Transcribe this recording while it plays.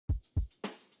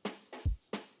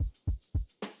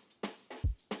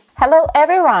Hello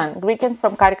everyone! Greetings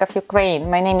from Kharkov, Ukraine.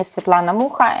 My name is Svetlana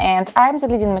Mucha and I'm the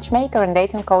leading matchmaker and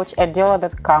dating coach at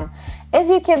Diolli.com.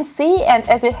 As you can see and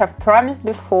as we have promised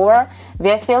before, we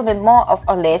are filming more of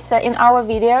Olesa in our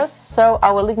videos, so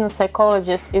our leading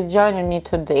psychologist is joining me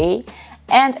today.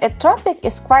 And a topic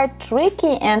is quite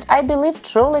tricky and I believe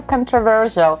truly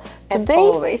controversial. As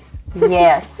always.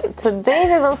 Yes, today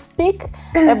we will speak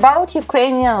about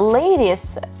Ukrainian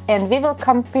ladies and we will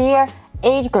compare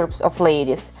age groups of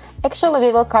ladies. Actually,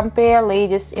 we will compare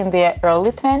ladies in their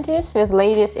early 20s with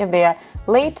ladies in their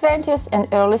late 20s and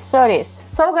early 30s.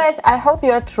 So guys, I hope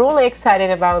you are truly excited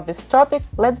about this topic.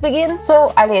 Let's begin.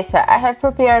 So Olesa, I have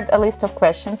prepared a list of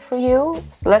questions for you.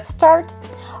 So let's start.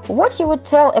 What you would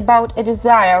tell about a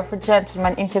desire of a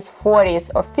gentleman in his 40s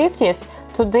or 50s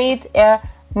to date a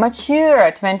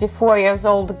mature 24 years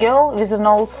old girl with an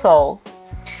old soul?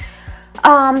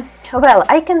 Well,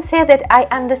 I can say that I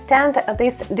understand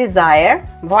this desire.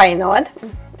 Why not?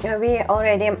 We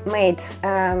already made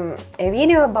a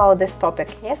video about this topic,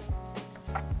 yes?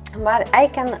 But I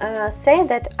can say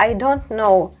that I don't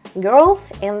know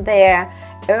girls in their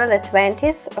early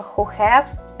 20s who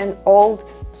have an old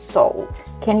soul.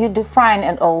 Can you define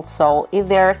an old soul? Is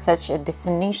there such a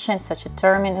definition, such a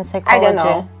term in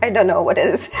psychology? I don't know what it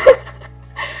is.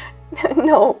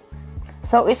 No.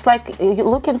 So it's like you're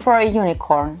looking for a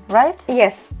unicorn, right?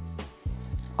 Yes.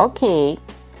 Okay.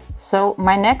 So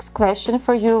my next question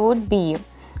for you would be,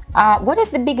 what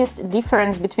is the biggest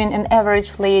difference between an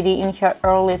average lady in her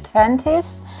early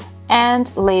 20s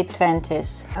and late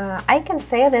 20s? I can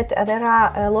say that there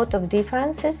are a lot of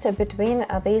differences between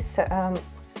this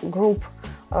group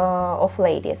of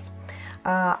ladies.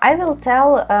 I will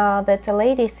tell that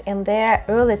ladies in their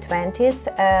early 20s,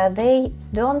 they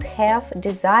don't have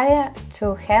desire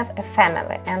to have a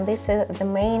family, and this is the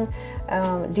main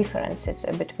differences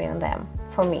between them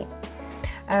for me.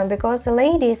 Because the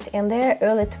ladies in their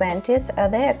early 20s,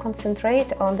 they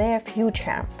concentrate on their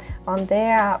future, on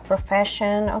their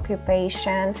profession,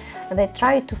 occupation. They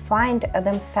try to find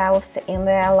themselves in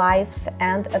their lives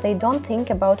and they don't think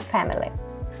about family.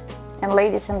 And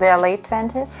ladies in their late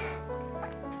 20s?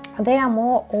 They are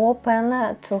more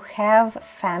open to have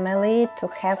family, to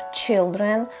have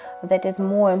children. That is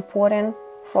more important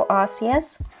for us,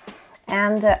 yes.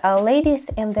 And ladies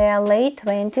in their late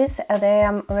 20s, they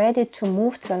are ready to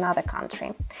move to another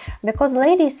country. Because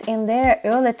ladies in their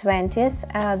early 20s,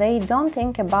 they don't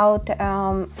think about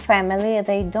family,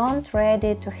 they don't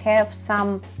ready to have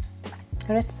some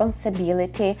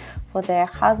responsibility for their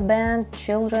husband,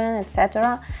 children,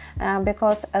 etc.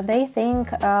 Because they think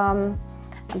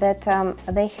that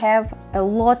they have a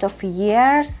lot of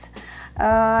years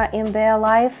in their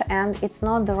life and it's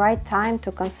not the right time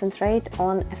to concentrate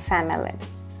on a family.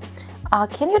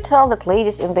 Can you tell that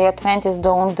ladies in their 20s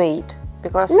don't date?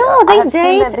 Because no, they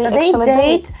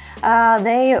date.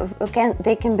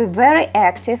 They can be very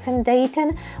active in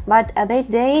dating, but they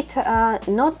date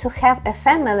not to have a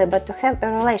family but to have a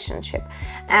relationship.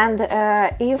 And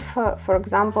if, for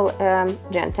example,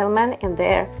 gentlemen in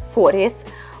their 40s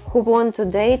who want to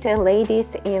date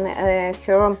ladies in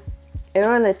her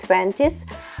early 20s,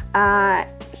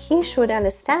 he should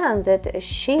understand that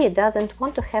she doesn't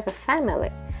want to have a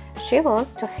family. She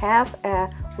wants to have a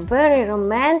very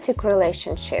romantic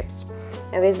relationships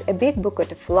with a big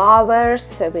bouquet of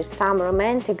flowers, with some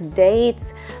romantic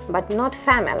dates, but not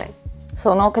family.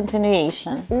 So no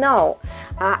continuation? No.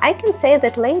 I can say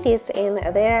that ladies in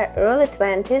their early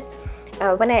 20s,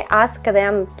 when I ask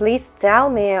them, please tell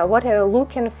me what are you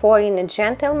looking for in a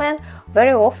gentleman,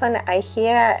 very often I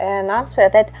hear an answer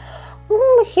that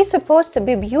he's supposed to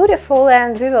be beautiful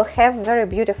and we will have very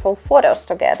beautiful photos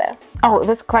together. Oh,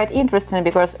 that's quite interesting,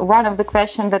 because one of the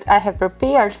questions that I have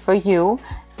prepared for you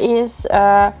is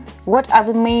what are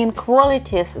the main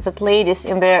qualities that ladies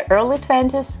in their early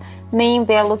 20s name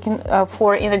they are looking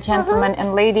for in a gentleman,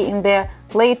 and lady in their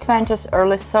late 20s,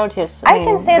 early 30s. I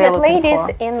can say that ladies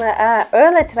in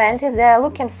early 20s, they are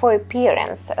looking for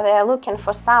appearance, they are looking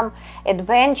for some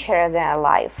adventure in their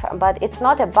life, but it's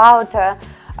not about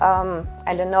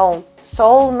I don't know,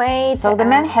 soulmate. So the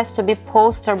man has to be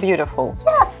poster beautiful.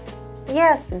 Yes,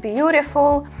 yes,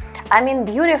 beautiful. I mean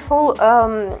beautiful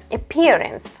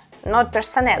appearance, not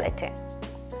personality.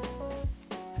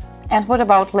 And what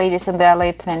about ladies in their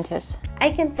late 20s?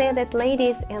 I can say that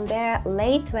ladies in their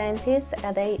late 20s,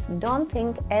 they don't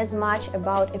think as much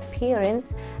about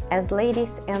appearance as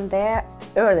ladies in their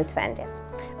early 20s.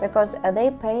 Because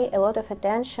they pay a lot of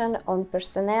attention on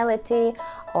personality,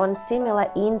 on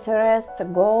similar interests,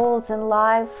 goals in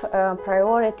life,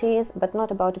 priorities, but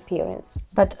not about appearance.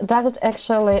 But does it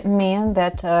actually mean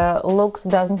that looks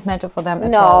doesn't matter for them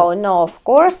at all? No, of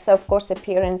course,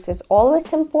 appearance is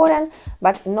always important,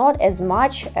 but not as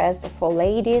much as for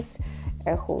ladies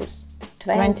who's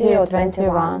 20 or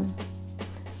 21.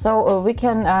 So we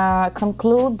can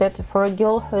conclude that for a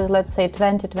girl who is, let's say,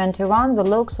 20-21, the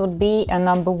looks would be a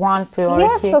 #1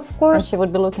 priority. Yes, of course. And she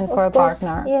would be looking for a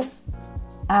partner. Yes.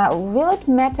 Will it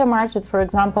matter much that, for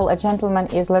example, a gentleman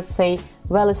is, let's say,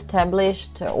 well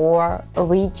established or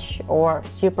rich or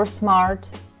super smart?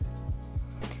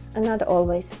 Not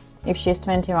always. If she's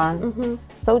 21.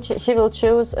 So she will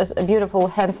choose a beautiful,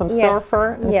 handsome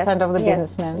surfer instead of the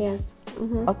businessman. Yes.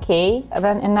 Okay,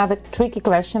 then another tricky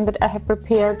question that I have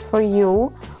prepared for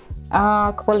you.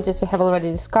 Qualities we have already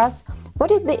discussed.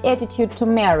 What is the attitude to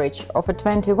marriage of a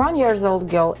 21-year-old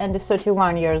girl and a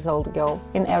 31-year-old girl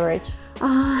in average?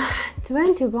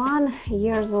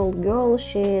 21-year-old girl,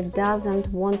 she doesn't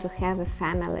want to have a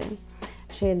family.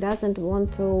 She doesn't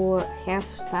want to have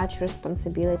such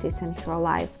responsibilities in her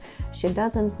life. She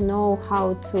doesn't know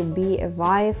how to be a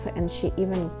wife, and she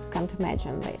even can't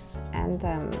imagine this. And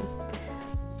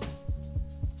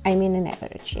I mean in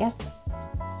average, yes.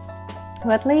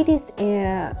 But ladies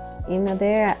in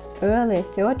their early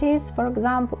 30s, for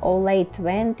example, or late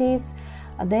 20s,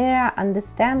 they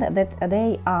understand that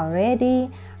they are ready,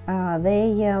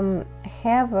 they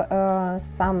have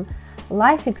some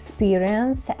life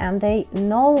experience, and they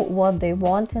know what they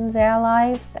want in their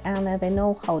lives, and they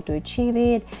know how to achieve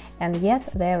it, and yes,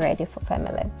 they're ready for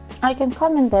family. I can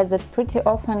comment that pretty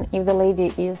often if the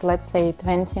lady is, let's say,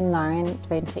 29,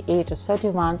 28 or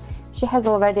 31, she has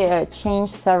already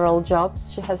changed several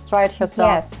jobs, she has tried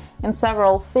herself in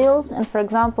several fields, and for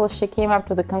example, she came up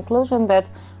to the conclusion that,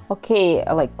 okay,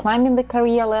 like climbing the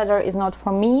career ladder is not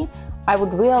for me, I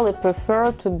would really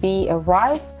prefer to be a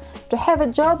wife, to have a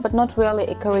job but not really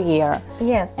a career.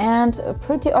 Yes. And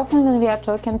pretty often when we are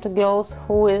talking to girls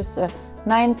who is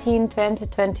 19, 20,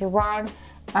 21,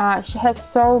 she has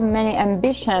so many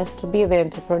ambitions to be the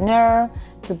entrepreneur,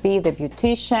 to be the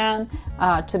beautician,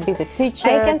 to be the teacher,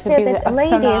 I can to say be that the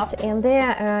astronaut. ladies in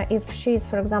there, if she's,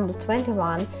 for example,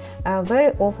 21,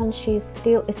 very often she's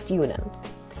still a student,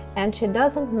 and she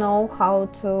doesn't know how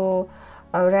to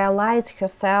realize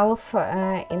herself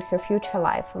in her future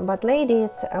life. But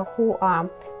ladies who are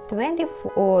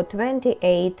 24,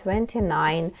 28,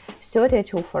 29,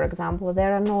 32, for example,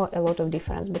 there are not a lot of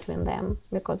difference between them,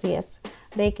 because yes,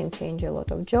 they can change a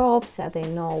lot of jobs, they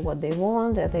know what they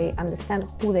want, they understand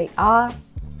who they are.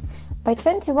 By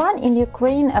 21 in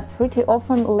Ukraine, pretty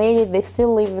often ladies, they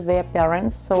still live with their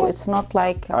parents, so it's not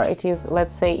like it is,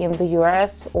 let's say, in the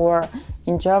US or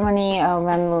in Germany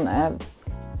when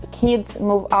kids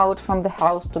move out from the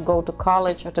house to go to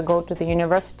college or to go to the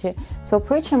university. So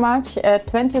pretty much at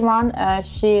 21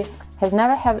 she has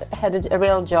never had a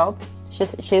real job.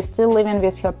 She's still living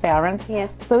with her parents.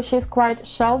 Yes. So she's quite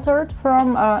sheltered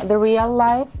from the real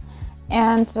life,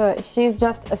 and she's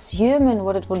just assuming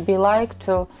what it would be like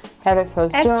to have a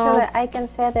first job. Actually, I can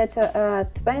say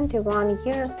that 21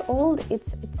 years old,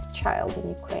 it's child in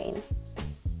Ukraine.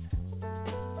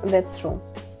 That's true.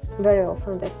 Very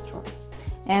often that's true.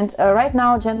 And right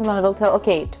now, gentlemen will tell,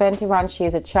 okay, 21, she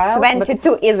is a child.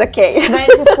 22 is okay.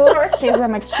 24, she's a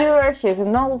mature, she's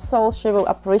an old soul, she will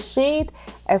appreciate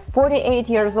a 48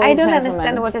 years old I don't gentleman.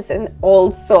 understand what is an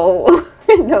old soul.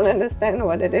 I don't understand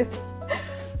what it is.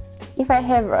 If I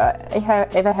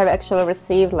have actually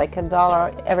received like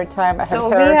 $1 every time I have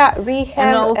heard we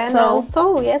have an old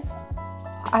soul, yes.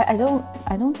 I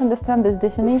don't understand this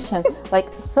definition. Like,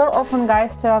 so often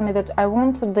guys tell me that I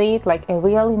want to date like a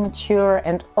really mature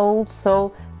and old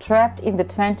soul trapped in the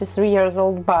 23 years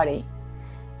old body.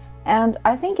 And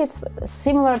I think it's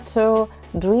similar to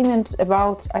dreaming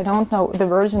about, I don't know, the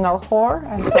virginal whore,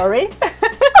 I'm sorry.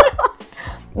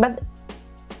 But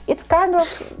it's kind of,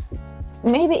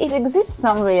 maybe it exists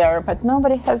somewhere, but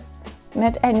nobody has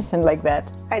met anything like that.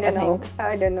 I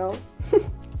don't know.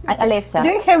 Alessa, do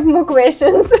you have more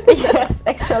questions? Yes,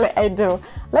 actually I do.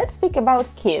 Let's speak about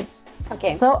kids.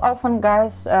 Okay. So often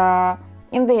guys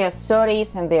in their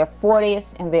 30s, in their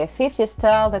 40s, in their 50s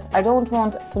tell that I don't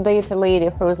want to date a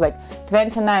lady who is like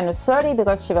 29 or 30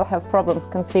 because she will have problems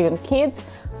conceiving kids.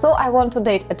 So I want to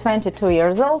date a 22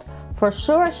 years old. For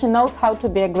sure, she knows how to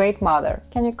be a great mother.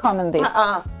 Can you comment this?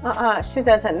 She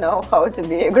doesn't know how to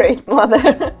be a great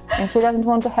mother. And she doesn't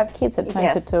want to have kids at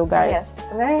 22, guys. Yes,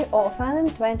 very often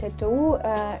 22,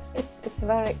 it's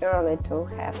very early to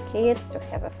have kids, to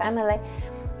have a family.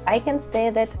 I can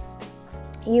say that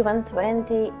even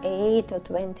 28 or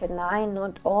 29,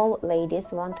 not all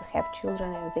ladies want to have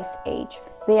children at this age.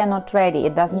 They are not ready.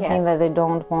 It doesn't mean Yes. that they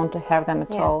don't want to have them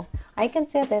at all. I can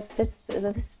say that this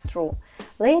is true.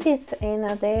 Ladies in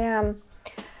their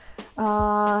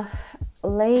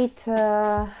late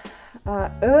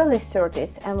early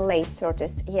 30s and late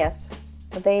 30s, yes,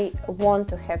 they want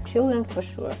to have children for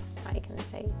sure. I can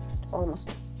say almost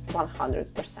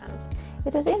 100%.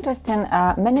 It is interesting.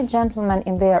 Many gentlemen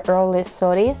in their early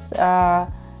 30s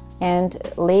and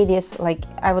ladies, like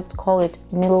I would call it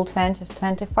middle 20s,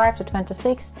 25 to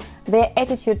 26, their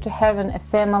attitude to having a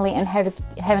family and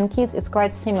having kids is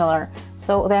quite similar.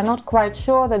 So they're not quite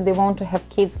sure that they want to have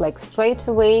kids like straight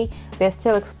away. They're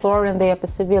still exploring their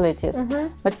possibilities.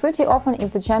 But pretty often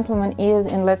if the gentleman is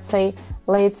in, let's say,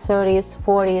 late 30s,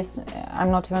 40s,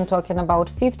 I'm not even talking about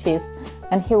 50s,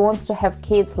 and he wants to have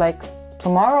kids like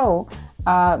tomorrow,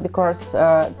 because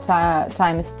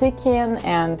time is ticking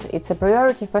and it's a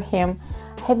priority for him,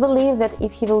 I believe that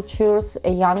if he will choose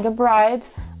a younger bride,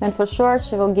 then for sure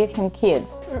she will give him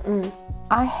kids.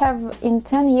 I have, in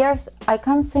 10 years, I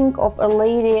can't think of a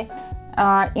lady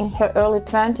in her early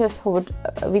 20s who would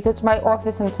visit my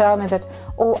office and tell me that,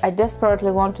 oh, I desperately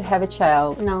want to have a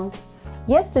child. No.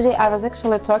 Yesterday I was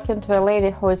actually talking to a lady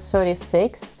who is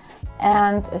 36,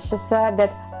 and she said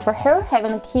that for her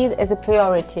having a kid is a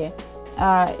priority.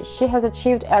 She has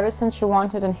achieved everything she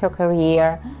wanted in her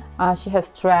career. She has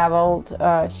traveled,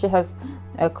 she has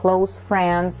close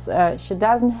friends. She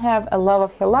doesn't have a love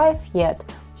of her life yet.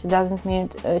 She hasn't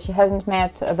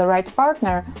met the right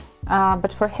partner,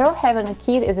 but for her having a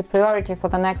kid is a priority for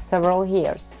the next several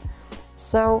years.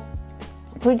 So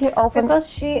pretty often, because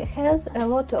she has a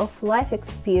lot of life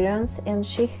experience and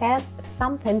she has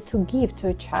something to give to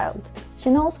a child. she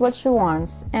knows what she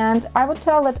wants, and I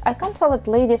can't tell that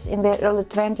ladies in their early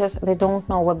 20s, they don't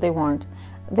know what they want.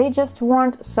 They just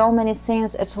want so many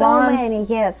things at once. So many,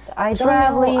 yes. I don't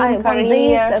Traveling, know. I want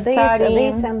career, studying.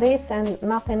 this and this and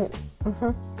nothing.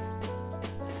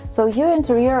 So you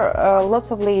interview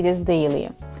lots of ladies daily.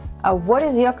 What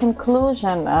is your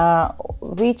conclusion?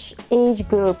 Which age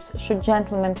groups should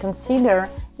gentlemen consider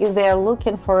if they are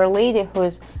looking for a lady who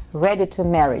is ready to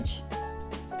marriage?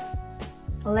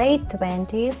 Late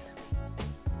 20s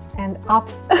and up.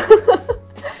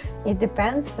 It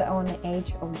depends on the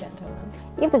age of gentleman.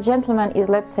 If the gentleman is,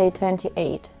 let's say,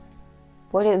 28,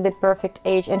 what is the perfect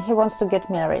age and he wants to get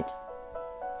married?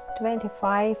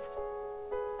 25.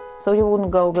 So you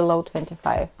wouldn't go below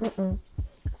 25?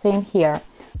 Same here.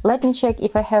 Let me check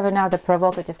if I have another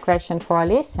provocative question for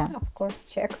Alessia. Of course,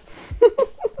 check.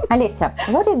 Alessia,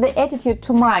 what is the attitude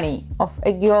to money of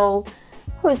a girl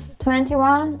who is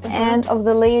 21 and of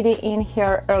the lady in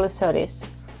her early 30s?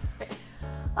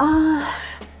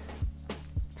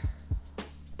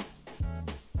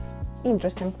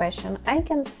 Interesting question. I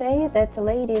can say that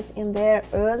ladies in their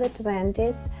early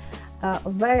 20s,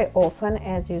 very often,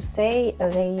 as you say,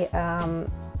 they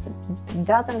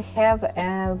doesn't have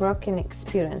a working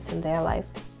experience in their life,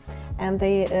 and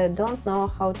they don't know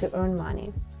how to earn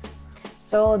money.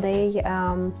 So they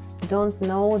don't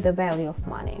know the value of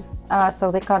money.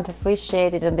 So they can't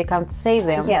appreciate it and they can't save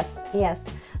them. Yes, yes.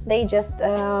 They just,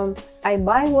 I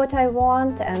buy what I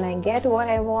want and I get what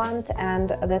I want, and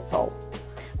that's all.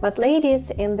 But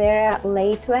ladies in their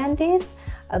late 20s,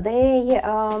 they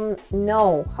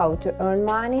know how to earn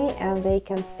money and they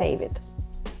can save it.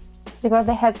 Because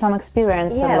they had some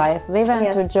experience in life. They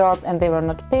went to a job and they were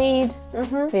not paid,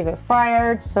 they were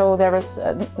fired, so there was,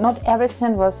 not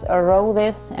everything was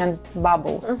roses and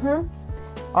bubbles.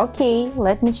 Okay,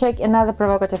 let me check another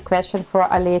provocative question for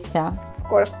Alessia. Of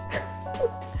course.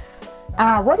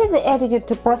 What is the attitude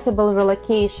to possible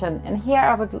relocation? And here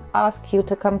I would ask you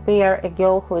to compare a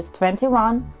girl who is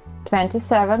 21,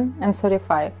 27 and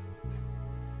 35.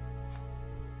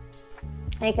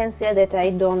 I can say that I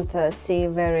don't see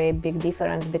very big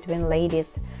difference between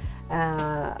ladies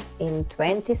in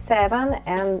 27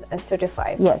 and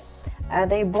 35. Yes.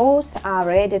 They both are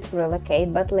ready to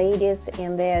relocate, but ladies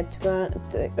in their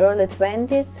early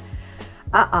 20s,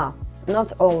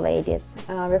 not all ladies,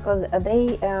 because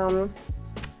they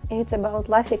it's about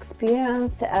life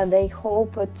experience. They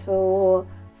hope to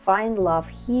find love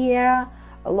here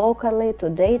locally, to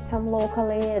date some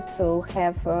locally, to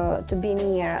have to be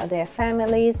near their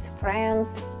families, friends.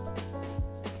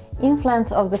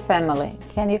 Influence of the family.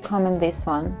 Can you comment this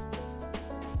one?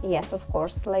 Yes, of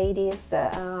course. Ladies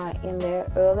in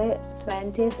their early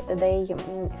 20s, they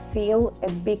feel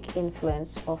a big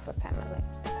influence of a family,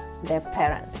 their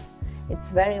parents. It's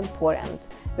very important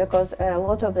because a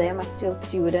lot of them are still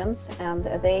students and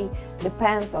they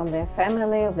depend on their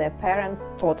family, of their parents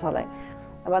totally.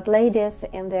 But ladies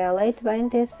in their late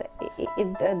 20s,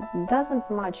 it doesn't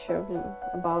much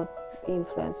about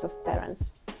influence of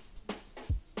parents.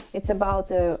 It's about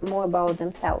more about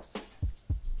themselves.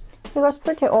 Because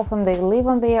pretty often they live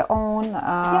on their own,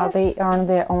 Yes. they earn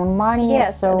their own money,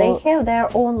 Yes, so they have their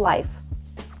own life.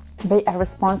 they are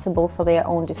responsible for their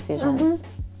own decisions.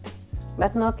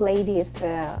 But not ladies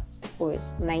who is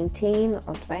 19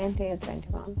 or 20 or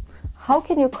 21. How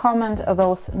can you comment on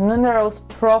those numerous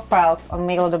profiles on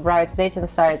male brides dating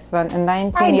sites when a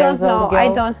 19 years old girl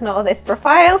I don't know these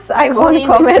profiles. I won't claims she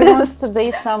comment. wants to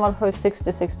date someone who is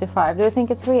 60, 65? Do you think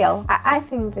it's real? I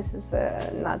think this is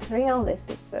not real. This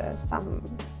is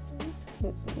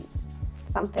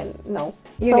something, no,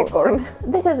 unicorn.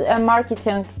 This is a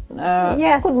marketing,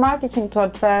 Yes. good marketing to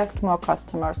attract more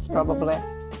customers, probably.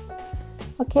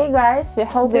 Okay, guys, we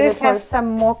hope Do that you it have was...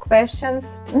 some more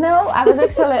questions? No, I was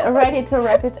actually ready to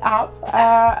wrap it up.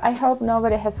 I hope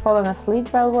nobody has fallen asleep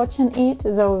while watching it,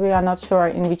 though we are not sure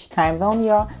in which time zone you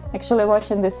are actually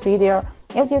watching this video.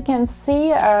 As you can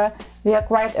see, we are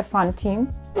quite a fun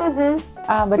team,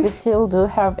 but we still do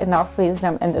have enough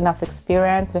wisdom and enough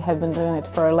experience. We have been doing it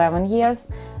for 11 years,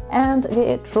 and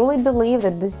we truly believe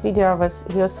that this video was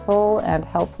useful and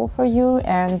helpful for you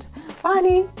and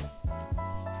funny.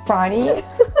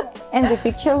 And the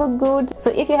picture looked good. So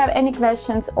if you have any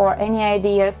questions or any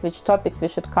ideas which topics we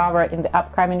should cover in the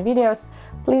upcoming videos,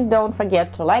 please don't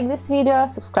forget to like this video,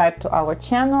 subscribe to our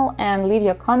channel, and leave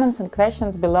your comments and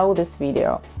questions below this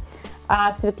video.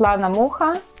 Svetlana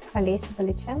Mucha Alicia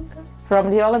Balichenko.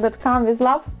 from Diolli.com with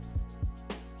love.